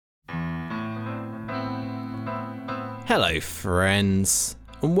Hello friends,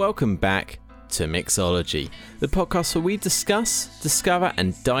 and welcome back to Mixology, the podcast where we discuss, discover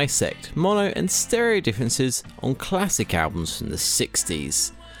and dissect mono and stereo differences on classic albums from the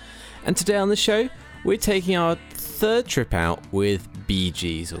 60s. And today on the show, we're taking our third trip out with Bee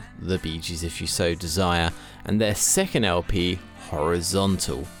Gees, or the Bee Gees if you so desire, and their second LP,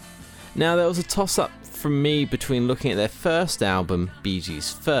 Horizontal. Now there was a toss-up from me between looking at their first album, Bee Gees'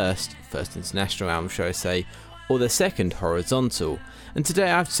 first international album, shall I say, or their second, Horizontal. And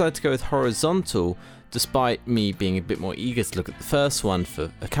today I've decided to go with Horizontal, despite me being a bit more eager to look at the first one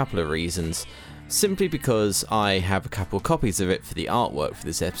for a couple of reasons. Simply because I have a couple of copies of it for the artwork for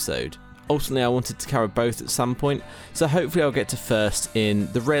this episode. Ultimately I wanted to cover both at some point, so hopefully I'll get to first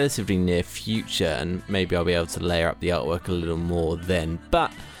in the relatively near future, and maybe I'll be able to layer up the artwork a little more then.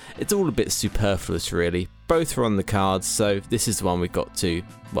 But it's all a bit superfluous really. Both are on the cards, so this is the one we got to,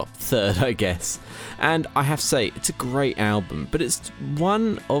 well, third I guess. And I have to say, it's a great album, but it's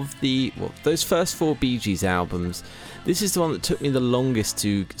one of those first four Bee Gees albums, this is the one that took me the longest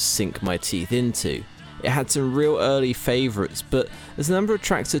to sink my teeth into. It had some real early favourites, but there's a number of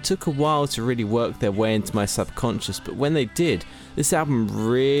tracks that took a while to really work their way into my subconscious, but when they did, this album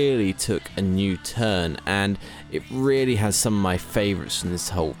really took a new turn, and it really has some of my favourites from this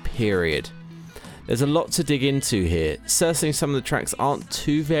whole period. There's a lot to dig into here. Certainly some of the tracks aren't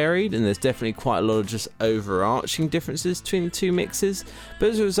too varied, and there's definitely quite a lot of just overarching differences between the two mixes, but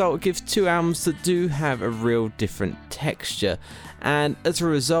as a result it gives two albums that do have a real different texture, and as a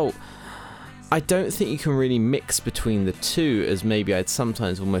result I don't think you can really mix between the two as maybe I'd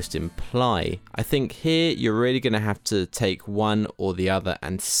sometimes almost imply. I think here you're really going to have to take one or the other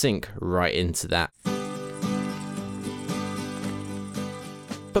and sink right into that.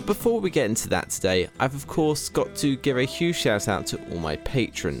 But before we get into that today, I've of course got to give a huge shout out to all my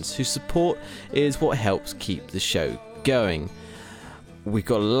patrons, whose support is what helps keep the show going. We've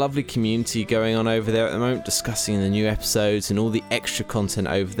got a lovely community going on over there at the moment, discussing the new episodes and all the extra content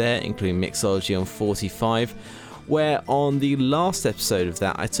over there, including Mixology on 45, where on the last episode of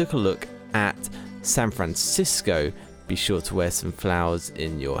that I took a look at San Francisco, Be Sure to Wear Some Flowers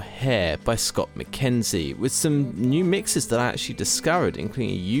in Your Hair by Scott McKenzie, with some new mixes that I actually discovered,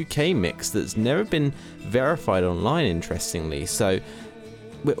 including a UK mix that's never been verified online, interestingly. So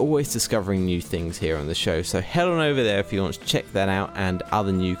we're always discovering new things here on the show, so head on over there if you want to check that out, and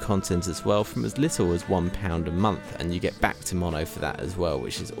other new content as well from as little as £1 a month, and you get back to mono for that as well,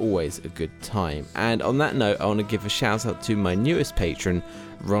 which is always a good time. And on that note, I want to give a shout out to my newest patron,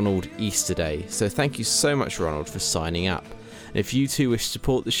 Ronald Easterday. So thank you so much, Ronald, for signing up. And if you too wish to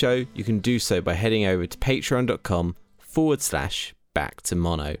support the show, you can do so by heading over to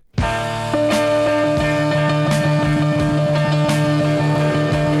patreon.com/backtomono.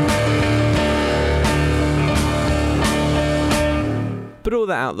 But all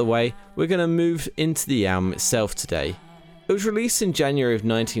that out of the way, we're going to move into the album itself today. It was released in January of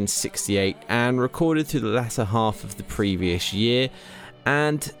 1968 and recorded through the latter half of the previous year,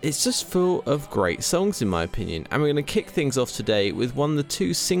 and it's just full of great songs in my opinion. And we're going to kick things off today with one of the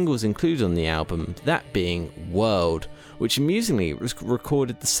two singles included on the album, that being World, which amusingly was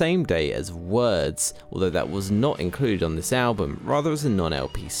recorded the same day as Words, although that was not included on this album, rather as a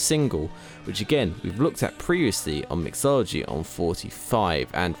non-LP single, which again we've looked at previously on Mixology on 45,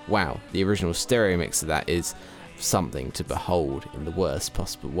 and wow, the original stereo mix of that is something to behold in the worst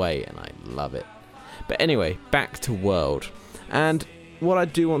possible way, and I love it. But anyway, back to World. And what I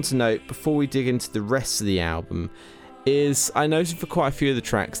do want to note before we dig into the rest of the album is I noted for quite a few of the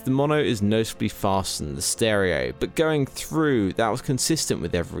tracks the mono is noticeably faster than the stereo, but going through that was consistent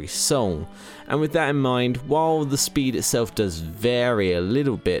with every song. And with that in mind, while the speed itself does vary a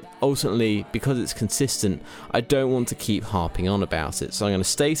little bit, ultimately because it's consistent I don't want to keep harping on about it, so I'm going to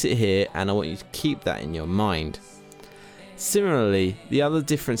state it here and I want you to keep that in your mind. Similarly, the other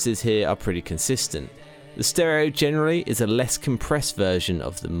differences here are pretty consistent. The stereo generally is a less compressed version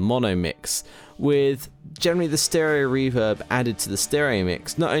of the mono mix, with generally the stereo reverb added to the stereo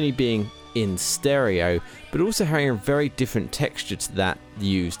mix not only being in stereo, but also having a very different texture to that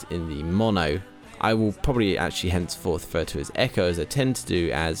used in the mono. I will probably actually henceforth refer to it as echo, as I tend to do,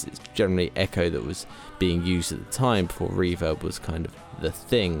 as it's generally echo that was being used at the time before reverb was kind of the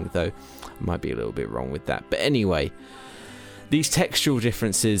thing, though I might be a little bit wrong with that. But anyway, these textural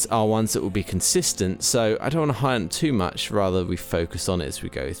differences are ones that will be consistent, so I don't want to highlight too much, rather we focus on it as we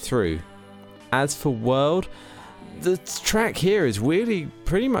go through. As for World, the track here is really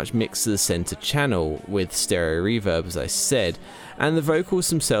pretty much mixed to the center channel with stereo reverb, as I said, and the vocals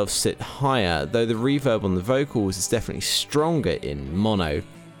themselves sit higher, though the reverb on the vocals is definitely stronger in mono.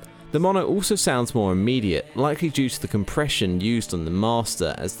 The mono also sounds more immediate, likely due to the compression used on the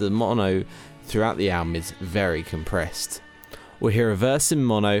master, as the mono throughout the album is very compressed. We'll hear a verse in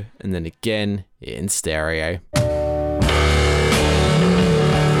mono and then again in stereo.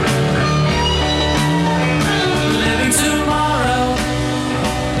 Living tomorrow,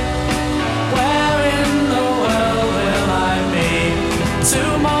 where in the world will I be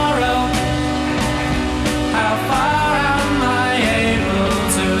tomorrow? How far am I able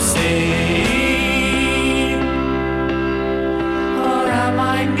to see? Or am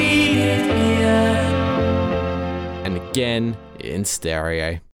I needed here? And again in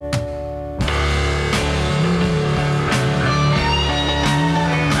stereo.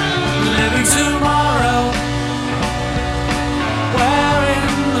 Living tomorrow, where in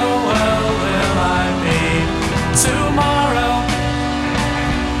the world will I be tomorrow?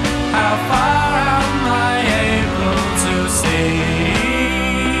 How far am I able to see?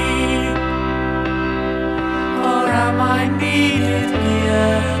 Or am I needed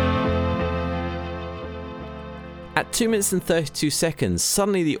here? At 2 minutes and 32 seconds,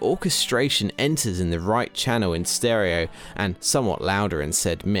 suddenly the orchestration enters in the right channel in stereo and somewhat louder in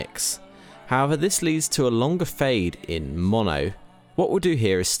said mix. However, this leads to a longer fade in mono. What we'll do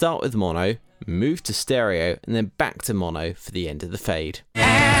here is start with mono, move to stereo, and then back to mono for the end of the fade. And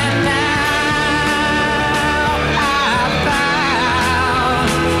now I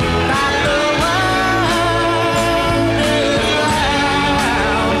found that the world is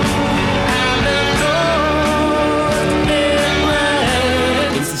round and the cold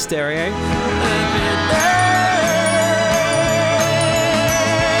is Into stereo.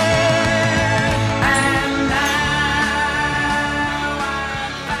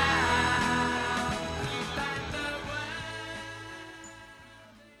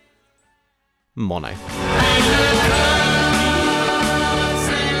 Mono.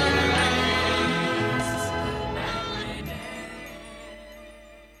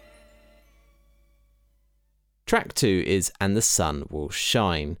 Track 2 is And the Sun Will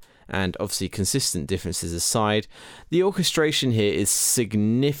Shine, and obviously consistent differences aside, the orchestration here is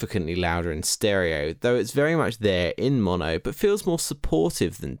significantly louder in stereo, though it's very much there in mono, but feels more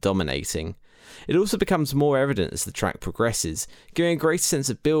supportive than dominating. It also becomes more evident as the track progresses, giving a greater sense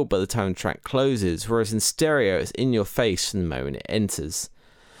of build by the time the track closes, whereas in stereo it's in your face from the moment it enters.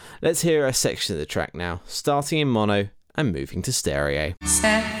 Let's hear a section of the track now, starting in mono and moving to stereo.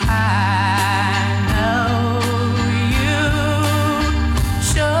 said I know you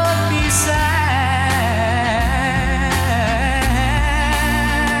should be sad.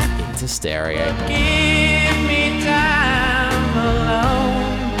 Into stereo. Give me time alone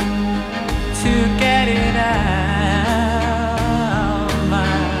to get it out of my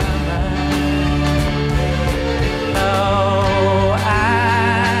mind. Oh,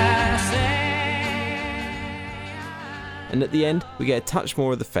 I say. And at the end, we get a touch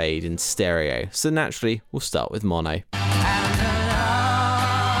more of the fade in stereo, so naturally we'll start with mono.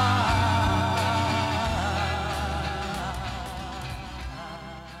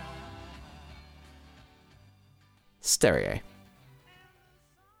 Stereo.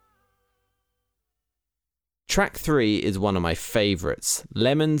 Track 3 is one of my favourites,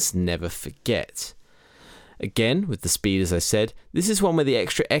 Lemons Never Forget. Again, with the speed as I said, this is one where the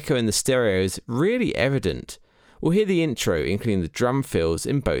extra echo in the stereo is really evident. We'll hear the intro, including the drum fills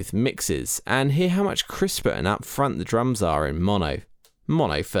in both mixes, and hear how much crisper and upfront the drums are in mono.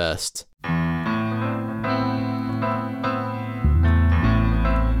 Mono first.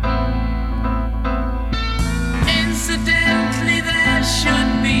 Incidentally, there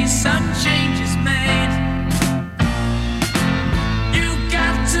should be some changes made. You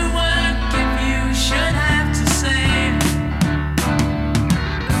got to work if you should have to save.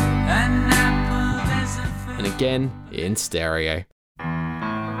 An apple is a food. And again, in stereo.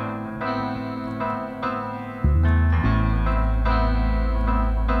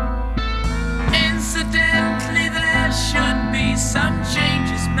 Incidentally, there should be some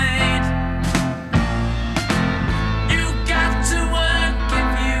changes made. You got to work if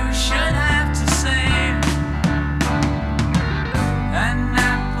you should have to save. An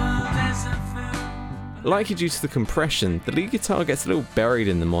apple is a food. Likely due to the compression, the lead guitar gets a little buried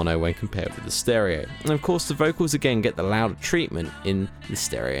in the mono when compared with the stereo, and of course the vocals again get the louder treatment in the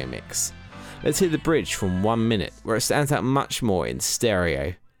stereo mix. Let's hear the bridge from 1 minute, where it stands out much more in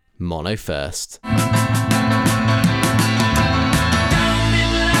stereo. Mono first.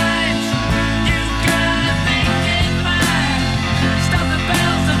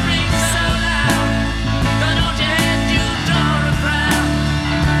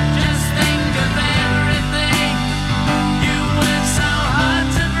 Just think of everything you worked so hard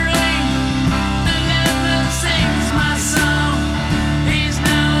to bring.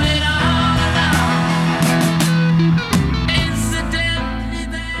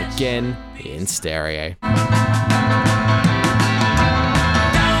 stereo.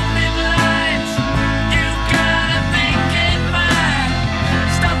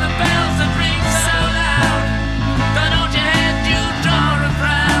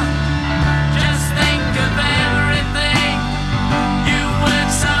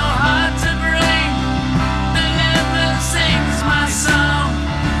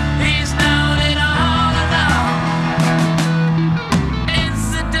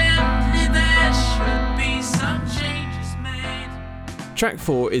 Track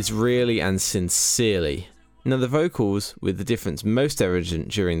 4 is Really and Sincerely. Now the vocals, with the difference most evident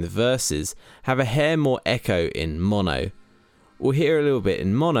during the verses, have a hair more echo in mono. We'll hear a little bit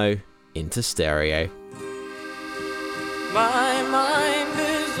in mono into stereo. My mind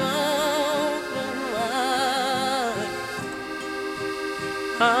is open wide.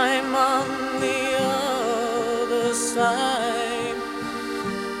 I'm on the other side.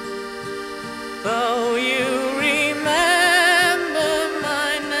 Though you remember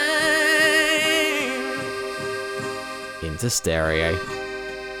my name. Into stereo.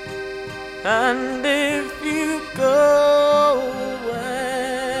 And if you go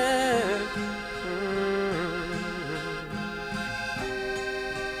away,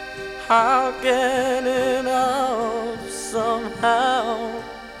 I'll get it off somehow.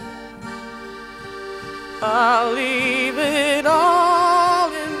 I'll leave it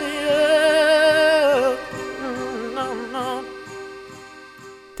all in the air. No.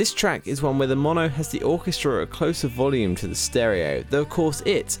 This track is one where the mono has the orchestra at a closer volume to the stereo, though of course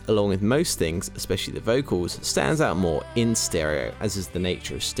it, along with most things, especially the vocals, stands out more in stereo, as is the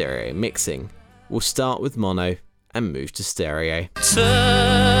nature of stereo mixing. We'll start with mono and move to stereo.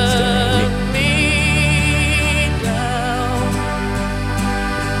 Turn me down.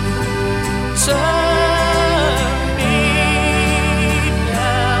 Turn me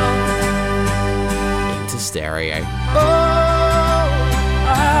down. Into stereo. Oh,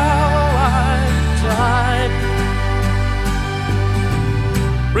 how I tried.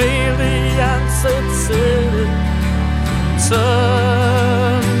 Really and sincerely.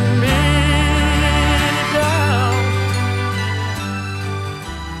 Turn me down.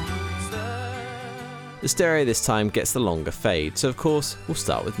 The stereo this time gets the longer fade, so of course we'll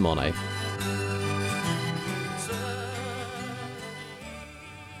start with mono.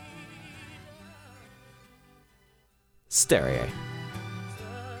 Stereo.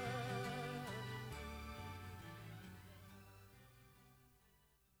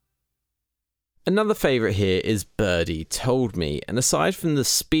 Another favourite here is Birdie Told Me, and aside from the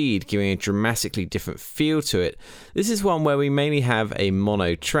speed giving a dramatically different feel to it, this is one where we mainly have a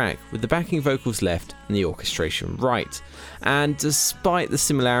mono track with the backing vocals left and the orchestration right. And despite the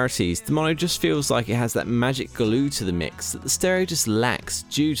similarities, the mono just feels like it has that magic glue to the mix that the stereo just lacks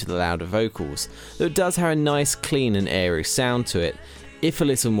due to the louder vocals, though it does have a nice clean and airy sound to it, if a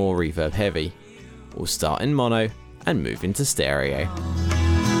little more reverb heavy. We'll start in mono and move into stereo.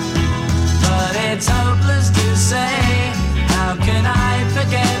 But it's hopeless to say, how can I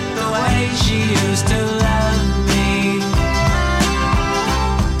forget the way she used to love me?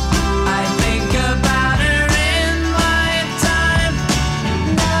 I think about her in my time,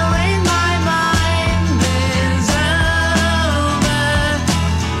 knowing my mind is over.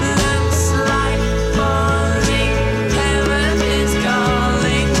 Looks like falling, heaven is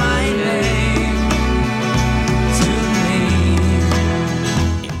calling my name to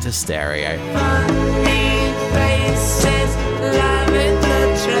me. Into stereo. Funny faces, lavender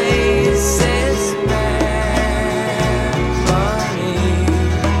traces, memory.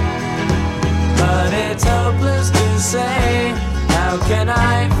 But it's hopeless to say, how can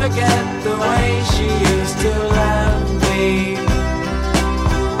I forget the way she used to love me?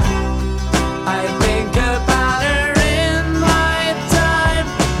 I think about her in my time,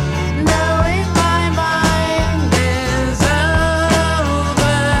 knowing my mind is over.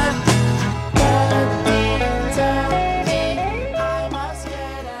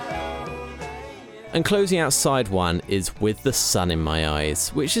 And closing out side one is With the Sun in My Eyes,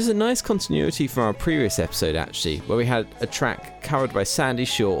 which is a nice continuity from our previous episode actually, where we had a track covered by Sandy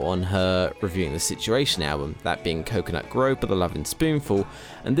Shaw on her Reviewing the Situation album, that being Coconut Grove by the Lovin' Spoonful,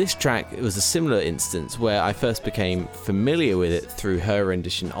 and this track, it was a similar instance where I first became familiar with it through her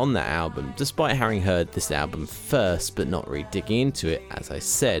rendition on that album, despite having heard this album first but not really digging into it, as I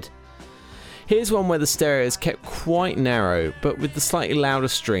said. Here's one where the stereo is kept quite narrow, but with the slightly louder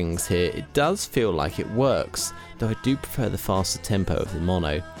strings here, it does feel like it works, though I do prefer the faster tempo of the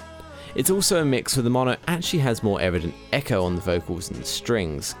mono. It's also a mix where the mono actually has more evident echo on the vocals and the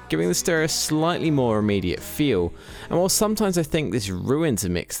strings, giving the stereo a slightly more immediate feel, and while sometimes I think this ruins a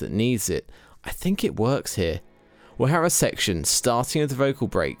mix that needs it, I think it works here. We'll have a section starting with the vocal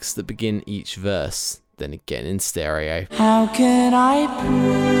breaks that begin each verse, then again in stereo. How can I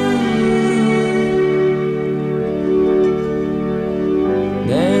prove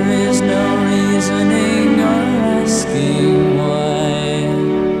there is no reasoning or asking why?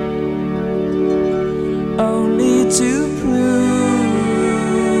 Only to prove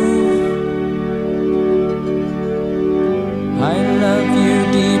I love you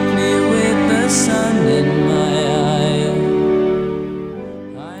deeply with the sun in my eye.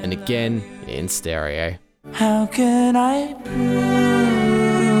 And again in stereo. How can I prove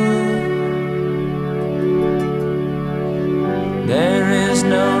there is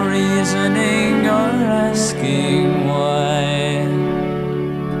no reasoning or asking why?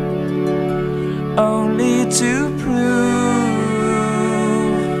 Only to prove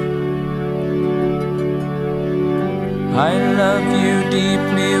I love you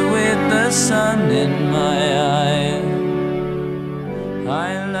deeply with the sun in my eye.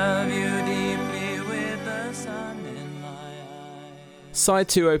 I love you deeply with the sun in my eye. Side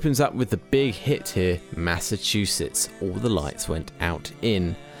 2 opens up with the big hit here, Massachusetts, All the Lights Went Out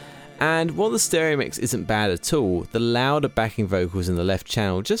In. And while the stereo mix isn't bad at all, the louder backing vocals in the left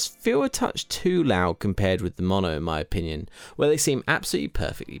channel just feel a touch too loud compared with the mono in my opinion, where they seem absolutely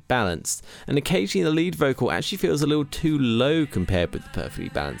perfectly balanced, and occasionally the lead vocal actually feels a little too low compared with the perfectly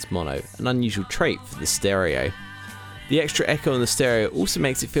balanced mono, an unusual trait for the stereo. The extra echo on the stereo also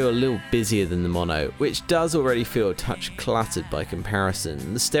makes it feel a little busier than the mono, which does already feel a touch cluttered by comparison,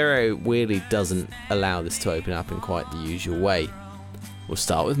 and the stereo weirdly doesn't allow this to open up in quite the usual way. We'll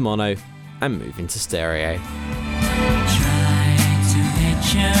start with mono and move into stereo. Try to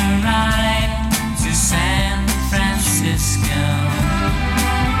hitch a ride to San Francisco.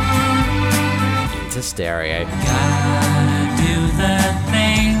 Into stereo. Gotta do the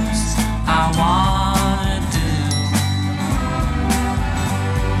things I wanna do.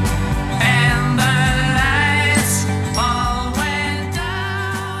 And the lights all went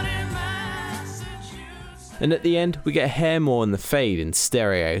down in Massachusetts. And at the end, we get a hair more in the fade in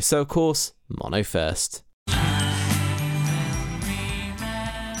stereo, so of course, mono first.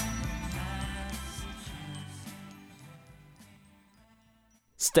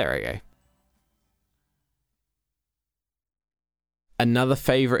 Stereo. Another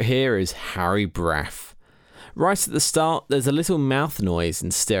favourite here is Harry Braff. Right at the start, there's a little mouth noise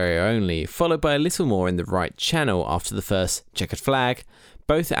in stereo only, followed by a little more in the right channel after the first checkered flag,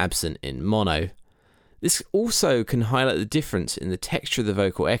 both absent in mono. This also can highlight the difference in the texture of the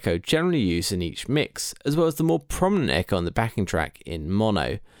vocal echo generally used in each mix, as well as the more prominent echo on the backing track in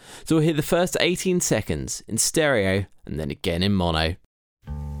mono. So we'll hear the first 18 seconds in stereo and then again in mono.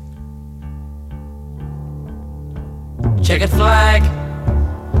 Checkered flag,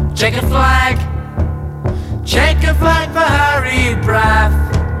 checkered flag, checkered flag for Harry Braff.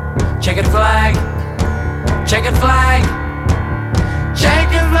 Checkered flag, checkered flag,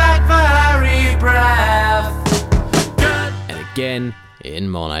 checkered flag for Harry Braff. Good. And again in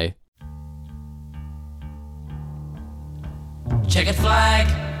mono. Checkered flag,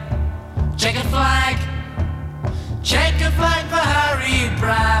 checkered flag, checkered flag for Harry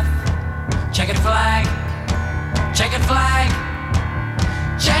Braff. Checkered flag, checkered flag,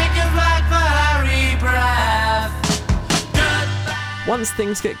 checkered flag for Harry Braff. Goodbye. Once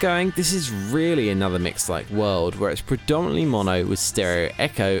things get going, this is really another mix-like world where it's predominantly mono with stereo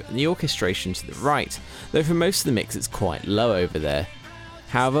echo and the orchestration to the right, though for most of the mix it's quite low over there.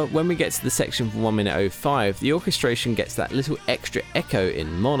 However, when we get to the section from 1 minute 05, the orchestration gets that little extra echo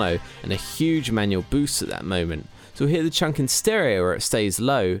in mono and a huge manual boost at that moment. So we'll hear the chunk in stereo where it stays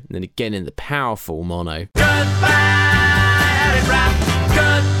low, and then again in the powerful mono. Goodbye, Harry Braff.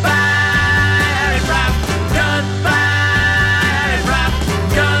 Goodbye, Harry Braff. Goodbye, Harry Braff.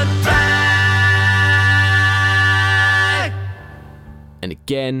 Goodbye. And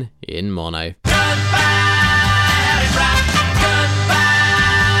again in mono. Goodbye, Harry Braff. Goodbye,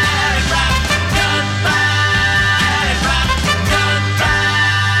 Harry Braff. Goodbye, Harry Braff. Goodbye.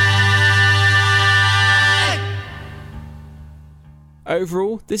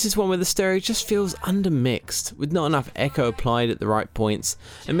 Overall, this is one where the stereo just feels undermixed, with not enough echo applied at the right points,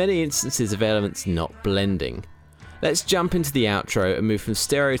 and many instances of elements not blending. Let's jump into the outro and move from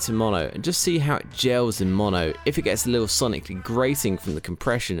stereo to mono and just see how it gels in mono, if it gets a little sonically grating from the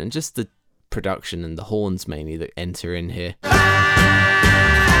compression and just the production and the horns mainly that enter in here.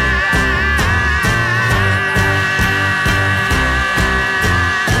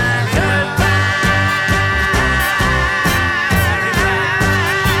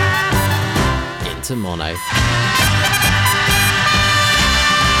 Into mono.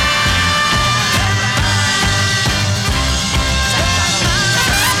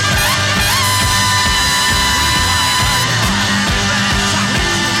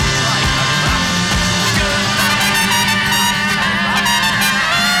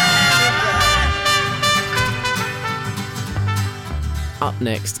 Up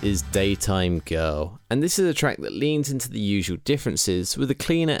next is Daytime Girl, and this is a track that leans into the usual differences with a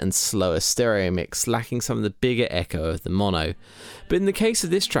cleaner and slower stereo mix lacking some of the bigger echo of the mono. But in the case of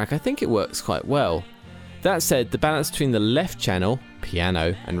this track, I think it works quite well. That said, the balance between the left channel,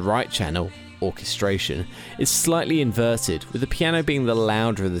 piano, and right channel, orchestration, is slightly inverted, with the piano being the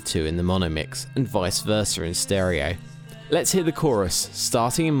louder of the two in the mono mix, and vice versa in stereo. Let's hear the chorus,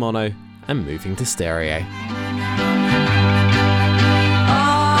 starting in mono and moving to stereo.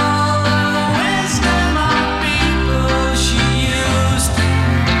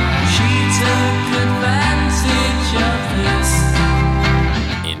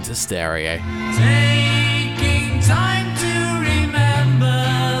 Stereo. Taking time to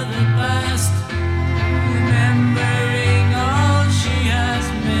remember the past, remembering all she has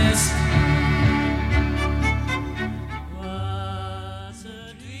missed. Was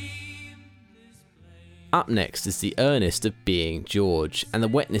a dream displayed. Up next is the earnest of Being George, and the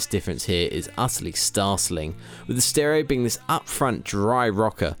wetness difference here is utterly startling, with the stereo being this upfront dry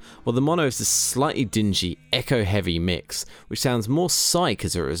rocker, while the mono is this slightly dingy, echo-heavy mix, which sounds more psych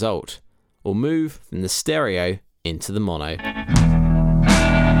as a result. We'll move from the stereo into the mono.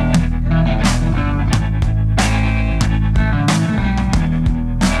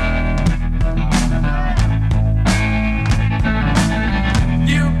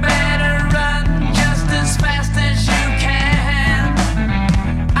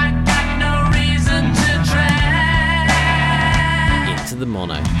 The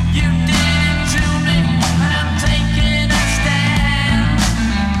mono. You did it to me, and I'm taking a stand.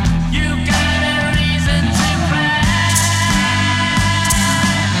 You got a reason to cry.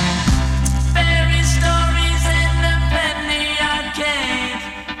 Fairy stories in the penny arcade.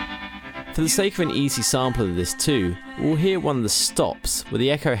 For the sake of an easy sample of this too, we'll hear one of the stops where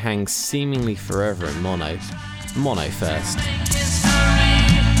the echo hangs seemingly forever in mono. Mono first.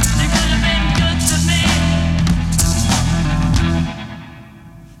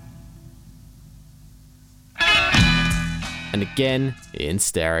 And again in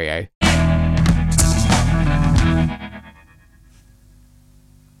stereo.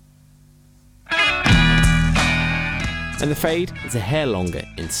 And the fade is a hair longer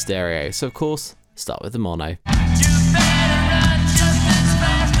in stereo, so of course, start with the mono.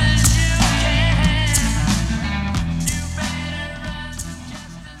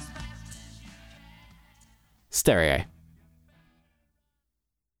 Stereo.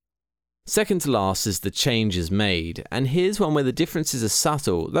 Second to last is the changes made, and here's one where the differences are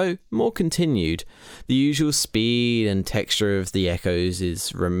subtle, though more continued. The usual speed and texture of the echoes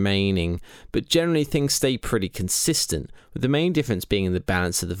is remaining, but generally things stay pretty consistent, with the main difference being in the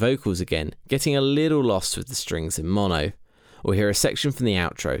balance of the vocals again, getting a little lost with the strings in mono. We'll hear a section from the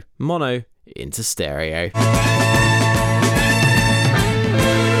outro, mono into stereo.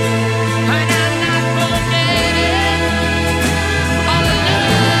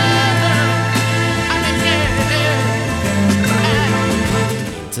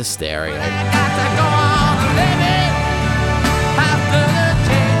 To stereo.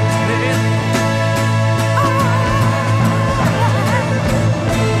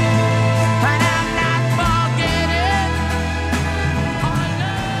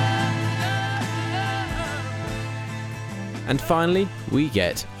 And finally, we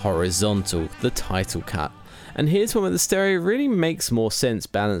get Horizontal, the title cut. And here's one where the stereo really makes more sense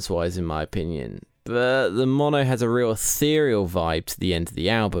balance-wise in my opinion. But the mono has a real ethereal vibe to the end of the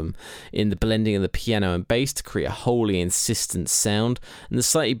album, in the blending of the piano and bass to create a wholly insistent sound, and the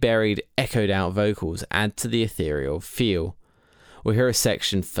slightly buried, echoed out vocals add to the ethereal feel. We'll hear a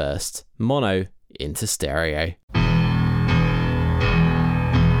section first, mono into stereo.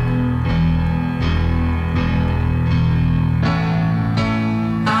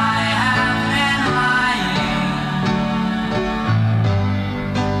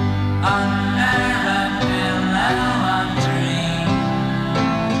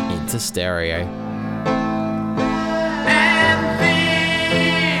 Stereo. And feeling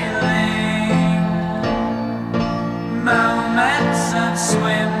moments of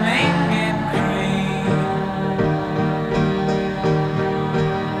swimming in green.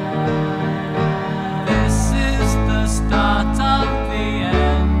 This is the start of the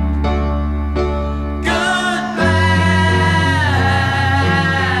end. Goodbye.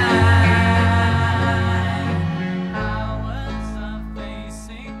 Hours of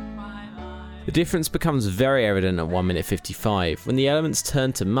facing. The difference becomes very evident at 1 minute 55 when the elements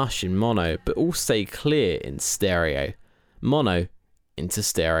turn to mush in mono but all stay clear in stereo. Mono into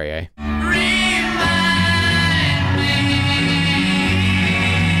stereo.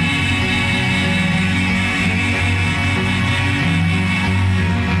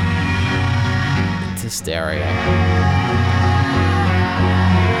 stereo.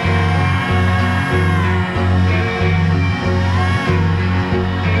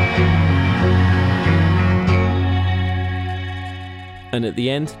 And at the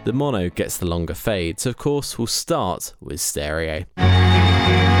end, the mono gets the longer fade, so of course we'll start with stereo.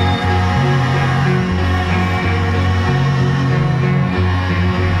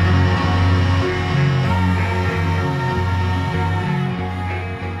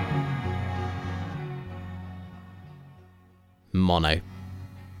 Mono.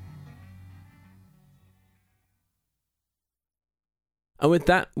 And with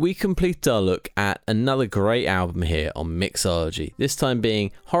that, we complete our look at another great album here on Mixology, this time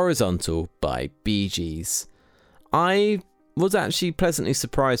being Horizontal by Bee Gees. I was actually pleasantly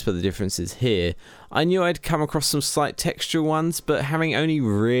surprised by the differences here. I knew I'd come across some slight textural ones, but having only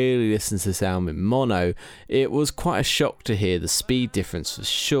really listened to this album in mono, it was quite a shock to hear the speed difference for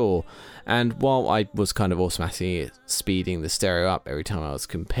sure. And while I was kind of automatically speeding the stereo up every time I was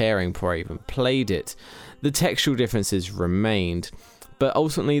comparing before I even played it, the textual differences remained. But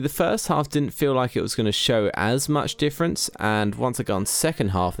ultimately, the first half didn't feel like it was going to show as much difference, and once I got on the second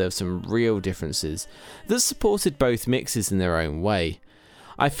half, there were some real differences that supported both mixes in their own way.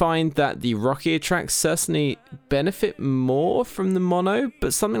 I find that the rockier tracks certainly benefit more from the mono,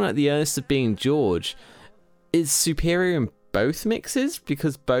 but something like The Earnest of Being George is superior in both mixes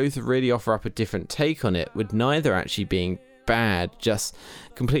because both really offer up a different take on it, with neither actually being bad, just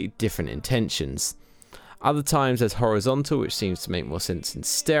completely different intentions. Other times there's Horizontal, which seems to make more sense in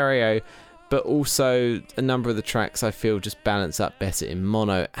stereo, but also a number of the tracks I feel just balance up better in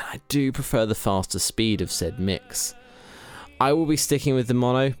mono, and I do prefer the faster speed of said mix. I will be sticking with the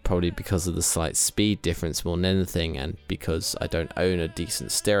mono, probably because of the slight speed difference more than anything, and because I don't own a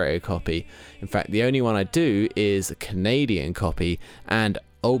decent stereo copy. In fact, the only one I do is a Canadian copy, and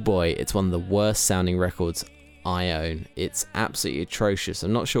oh boy, it's one of the worst sounding records I own. It's absolutely atrocious.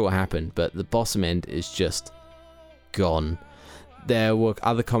 I'm not sure what happened, but the bottom end is just gone. There were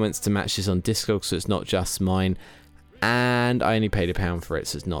other comments to match this on Discogs, so it's not just mine, and I only paid £1 for it,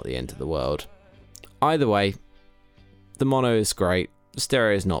 so it's not the end of the world. Either way, the mono is great, the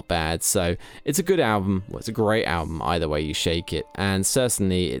stereo is not bad, so it's a good album. Well, it's a great album either way you shake it, and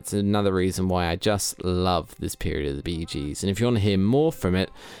certainly it's another reason why I just love this period of the Bee Gees. And if you want to hear more from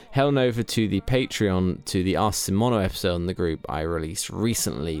it, head on over to the Patreon, to the Artists in Mono episode on the group I released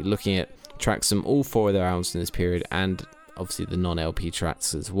recently, looking at tracks from all 4 of their albums in this period, and obviously the non-LP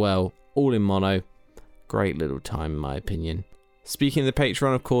tracks as well, all in mono. Great little time in my opinion. Speaking of the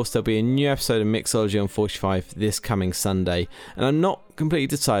Patreon, of course, there'll be a new episode of Mixology on 45 this coming Sunday, and I'm not completely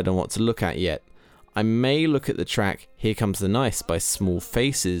decided on what to look at yet. I may look at the track Here Comes the Nice by Small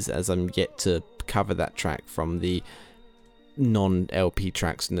Faces, as I'm yet to cover that track from the non-LP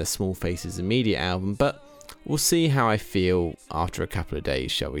tracks in the Small Faces immediate album, but we'll see how I feel after a couple of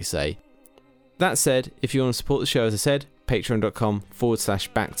days, shall we say. That said, if you want to support the show, as I said,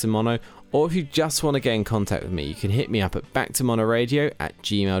 patreon.com/backtomono, or if you just want to get in contact with me, you can hit me up at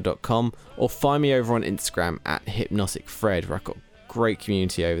backtomonoradio@gmail.com, or find me over on Instagram at hypnoticfred, where I've got a great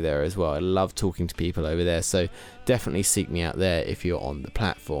community over there as well. I love talking to people over there, so definitely seek me out there if you're on the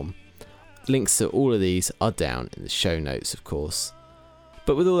platform. Links to all of these are down in the show notes, of course.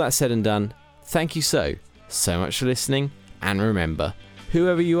 But with all that said and done, thank you so much for listening, and remember,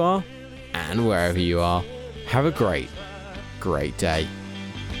 whoever you are and wherever you are, have a great day.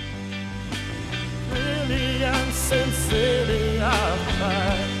 Really and sincerely.